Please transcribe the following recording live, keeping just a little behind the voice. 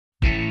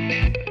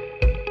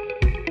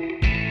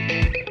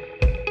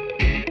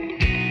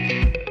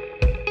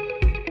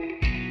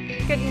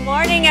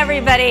Morning,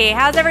 everybody.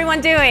 How's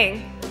everyone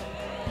doing?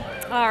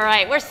 All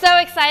right, we're so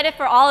excited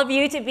for all of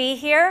you to be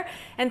here.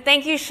 And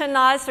thank you,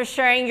 Shanaz, for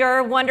sharing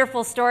your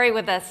wonderful story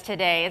with us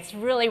today. It's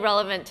really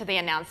relevant to the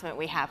announcement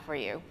we have for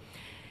you.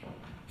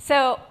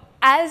 So,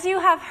 as you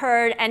have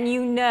heard and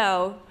you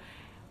know,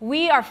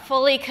 we are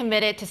fully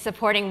committed to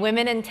supporting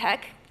women in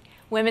tech,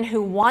 women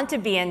who want to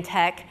be in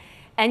tech,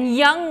 and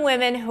young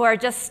women who are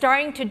just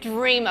starting to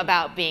dream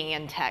about being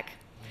in tech.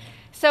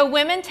 So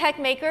Women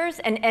Techmakers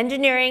and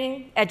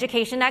Engineering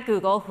Education at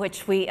Google,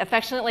 which we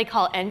affectionately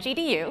call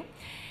NGDU,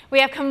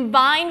 we have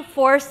combined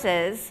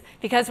forces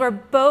because we're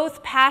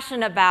both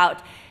passionate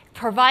about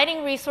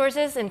providing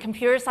resources in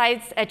computer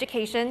science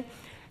education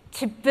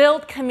to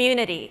build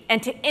community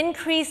and to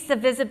increase the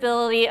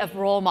visibility of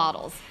role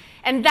models.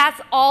 And that's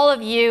all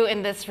of you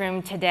in this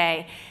room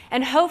today.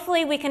 And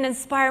hopefully we can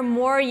inspire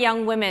more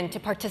young women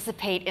to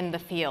participate in the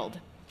field.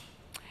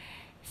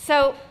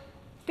 So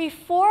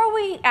before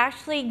we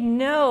actually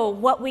know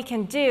what we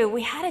can do,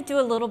 we had to do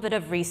a little bit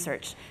of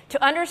research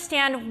to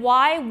understand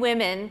why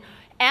women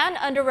and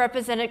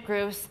underrepresented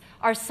groups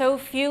are so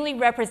fewly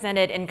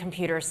represented in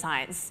computer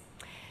science.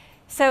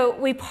 So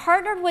we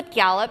partnered with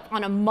Gallup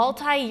on a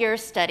multi-year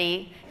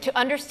study to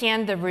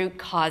understand the root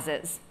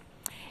causes.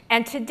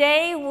 And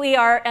today we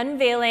are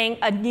unveiling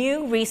a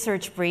new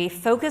research brief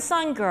focused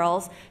on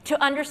girls to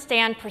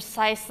understand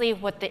precisely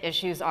what the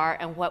issues are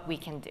and what we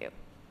can do.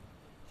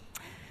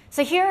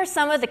 So here are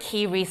some of the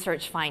key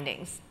research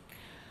findings.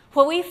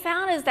 What we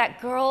found is that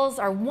girls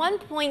are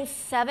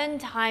 1.7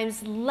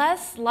 times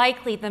less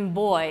likely than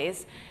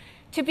boys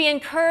to be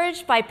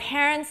encouraged by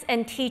parents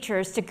and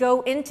teachers to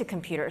go into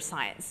computer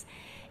science.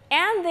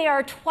 And they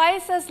are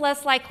twice as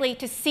less likely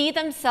to see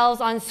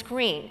themselves on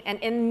screen and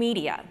in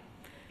media.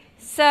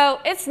 So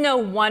it's no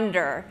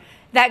wonder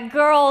that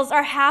girls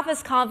are half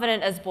as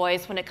confident as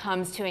boys when it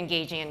comes to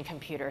engaging in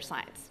computer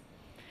science.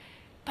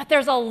 But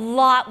there's a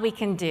lot we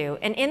can do.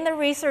 And in the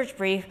research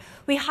brief,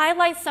 we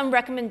highlight some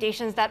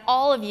recommendations that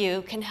all of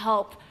you can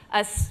help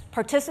us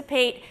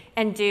participate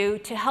and do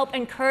to help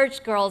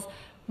encourage girls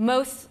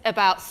most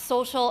about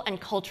social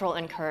and cultural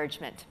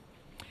encouragement.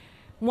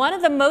 One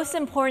of the most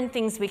important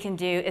things we can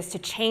do is to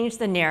change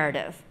the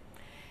narrative.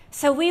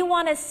 So we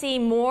want to see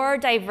more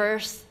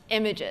diverse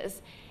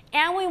images.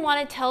 And we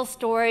want to tell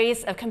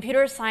stories of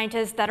computer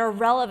scientists that are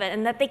relevant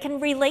and that they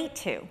can relate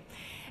to.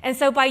 And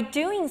so by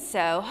doing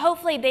so,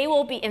 hopefully they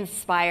will be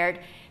inspired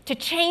to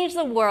change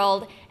the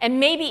world and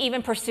maybe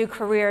even pursue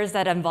careers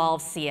that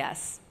involve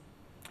CS.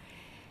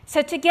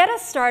 So to get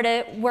us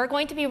started, we're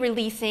going to be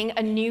releasing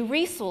a new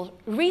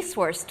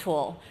resource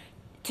tool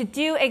to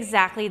do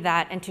exactly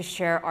that and to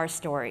share our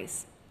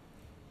stories.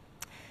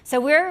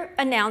 So we're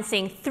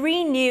announcing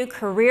 3 new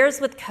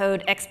Careers with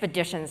Code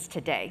expeditions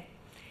today.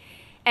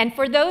 And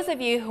for those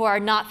of you who are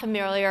not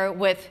familiar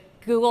with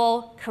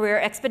Google Career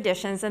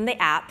Expeditions and the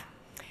app,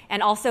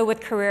 and also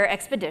with Career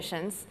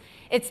Expeditions,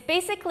 it's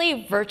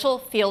basically virtual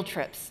field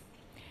trips.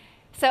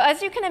 So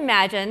as you can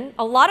imagine,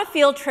 a lot of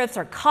field trips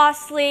are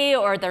costly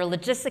or they're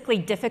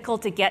logistically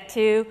difficult to get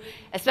to,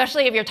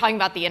 especially if you're talking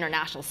about the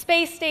International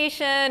Space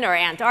Station or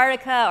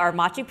Antarctica or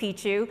Machu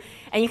Picchu,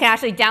 and you can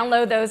actually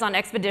download those on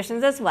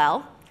Expeditions as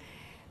well.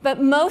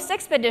 But most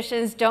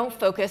expeditions don't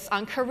focus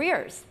on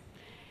careers.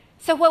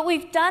 So what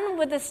we've done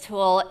with this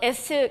tool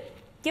is to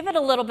give it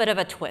a little bit of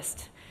a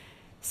twist.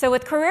 So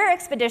with Career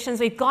Expeditions,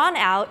 we've gone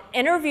out,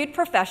 interviewed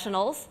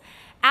professionals,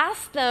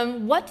 asked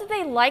them what do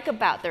they like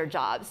about their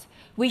jobs.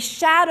 We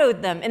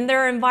shadowed them in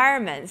their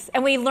environments,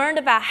 and we learned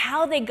about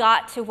how they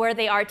got to where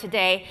they are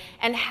today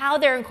and how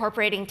they're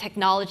incorporating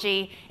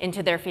technology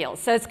into their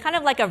fields. So it's kind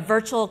of like a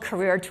virtual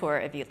career tour,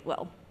 if you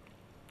will.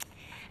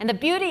 And the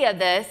beauty of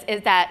this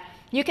is that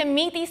you can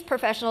meet these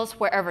professionals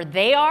wherever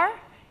they are,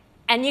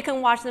 and you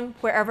can watch them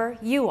wherever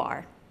you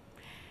are.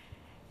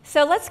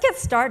 So let's get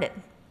started,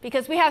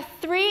 because we have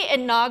 3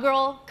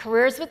 inaugural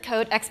Careers with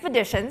Code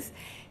expeditions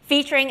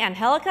featuring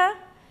Angelica,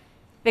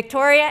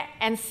 Victoria,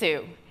 and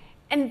Sue.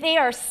 And they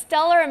are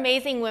stellar,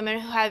 amazing women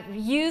who have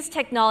used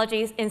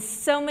technologies in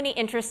so many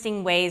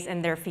interesting ways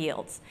in their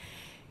fields.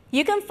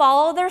 You can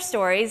follow their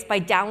stories by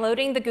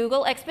downloading the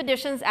Google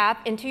Expeditions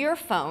app into your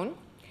phone,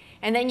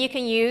 and then you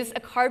can use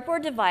a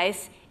cardboard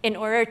device in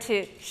order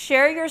to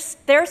share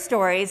their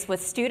stories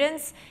with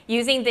students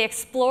using the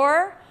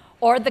Explorer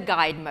or the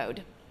Guide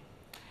mode.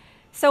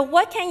 So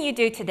what can you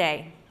do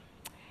today?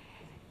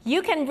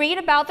 You can read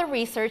about the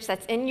research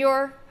that's in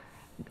your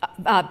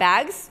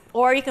bags,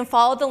 or you can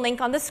follow the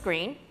link on the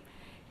screen.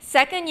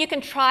 Second, you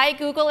can try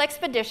Google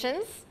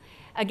Expeditions.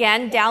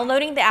 Again,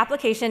 downloading the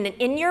application, and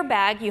in your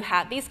bag you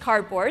have these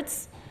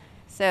cardboards.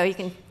 So you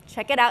can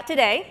check it out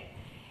today,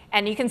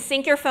 and you can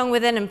sync your phone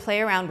with it and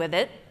play around with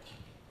it.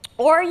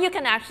 Or you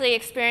can actually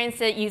experience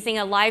it using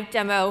a live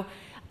demo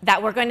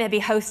that we're going to be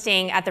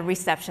hosting at the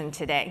reception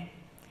today.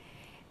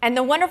 And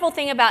the wonderful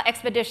thing about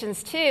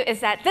Expeditions, too,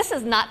 is that this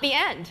is not the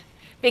end.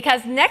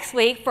 Because next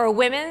week, for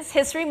Women's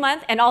History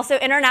Month and also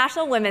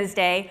International Women's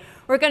Day,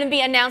 we're going to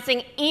be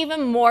announcing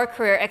even more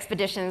career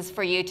expeditions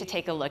for you to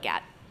take a look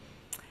at.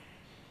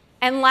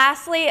 And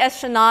lastly, as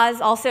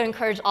Shanaz also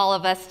encouraged all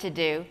of us to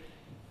do,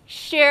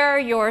 share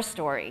your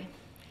story.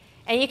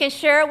 And you can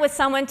share it with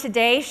someone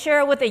today, share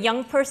it with a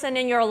young person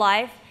in your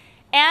life,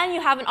 and you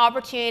have an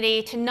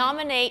opportunity to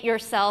nominate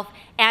yourself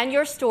and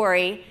your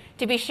story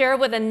to be shared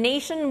with a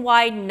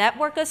nationwide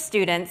network of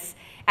students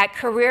at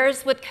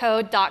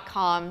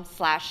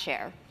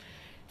careerswithcode.com/share.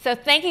 So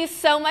thank you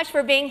so much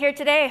for being here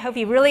today. I hope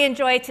you really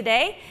enjoyed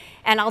today,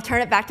 and I'll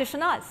turn it back to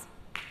Shanaz.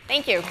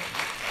 Thank you.